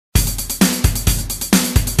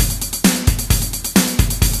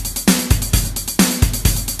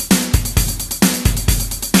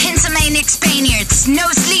There's no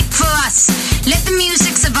sleep for us. Let the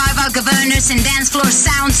music survive our governors and dance floor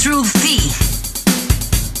sounds rule thee.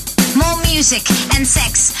 More music and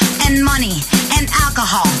sex and money and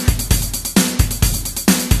alcohol.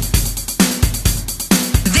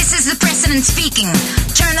 This is the president speaking.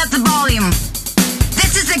 Turn up the volume.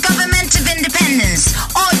 This is the government of independence.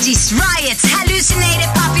 Orgies, riots, hallucinated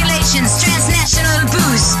populations, transnational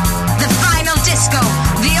booze. The final disco,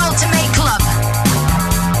 the ultimate club.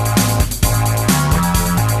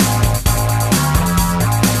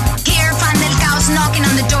 Here, find el caos knocking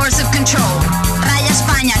on the doors of control. Raya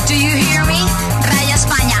España, do you hear me? Raya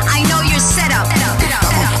España, I know you're set up.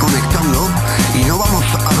 Estamos conectando y no vamos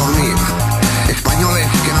a dormir. Españoles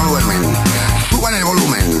que no duermen, suban el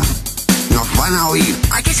volumen. Nos van a oír.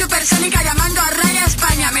 Aquí Supersónica llamando a Raya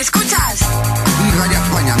España, ¿me escuchas? Aquí Raya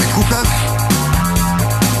España, ¿me escuchas?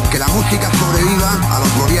 Que la música sobreviva a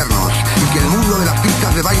los gobiernos y que el mundo de las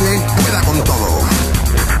pistas de baile pueda con todo.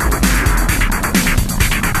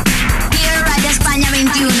 Here, Raya España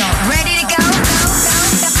 21. Ready to go?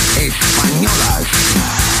 Españolas.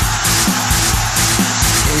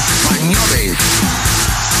 Españoles.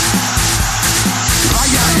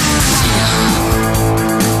 Raya España.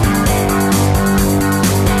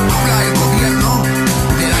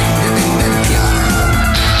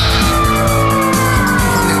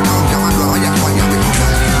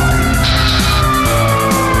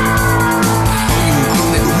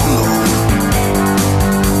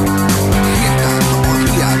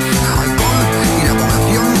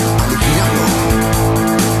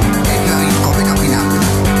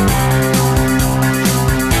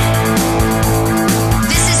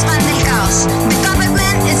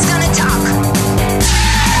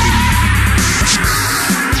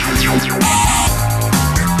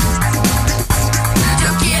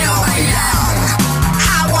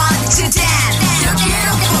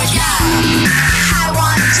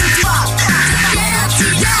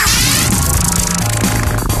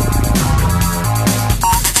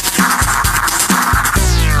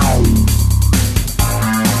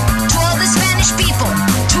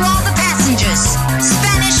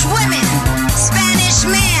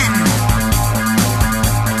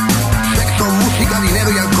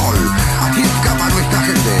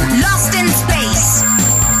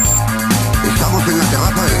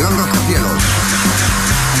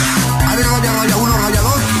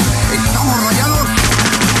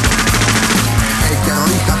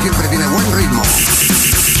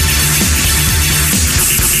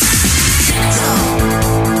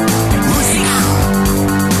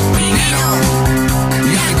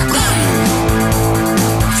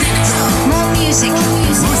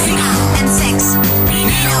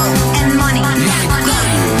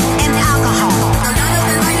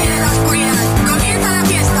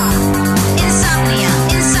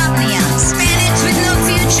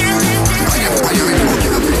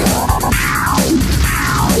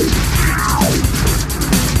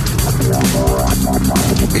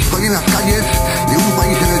 Estoy en las calles de un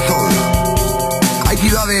país en el sol. Hay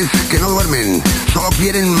ciudades que no duermen, solo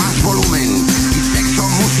quieren más volumen. Y sexo,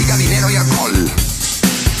 música, dinero y alcohol.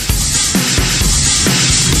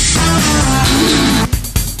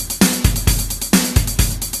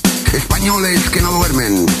 Españoles que no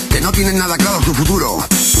duermen, que no tienen nada claro su futuro.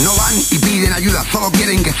 No van y piden ayuda, solo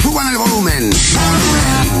quieren que suban el volumen.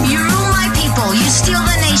 You rule my people, you steal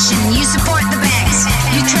the nation, you support the banks,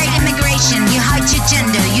 you trade immigration, you hide your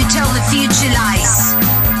gender, you tell the future lies.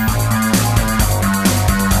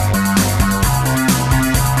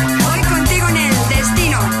 Voy contigo en el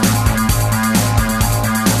destino.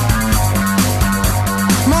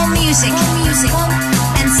 More music, more music.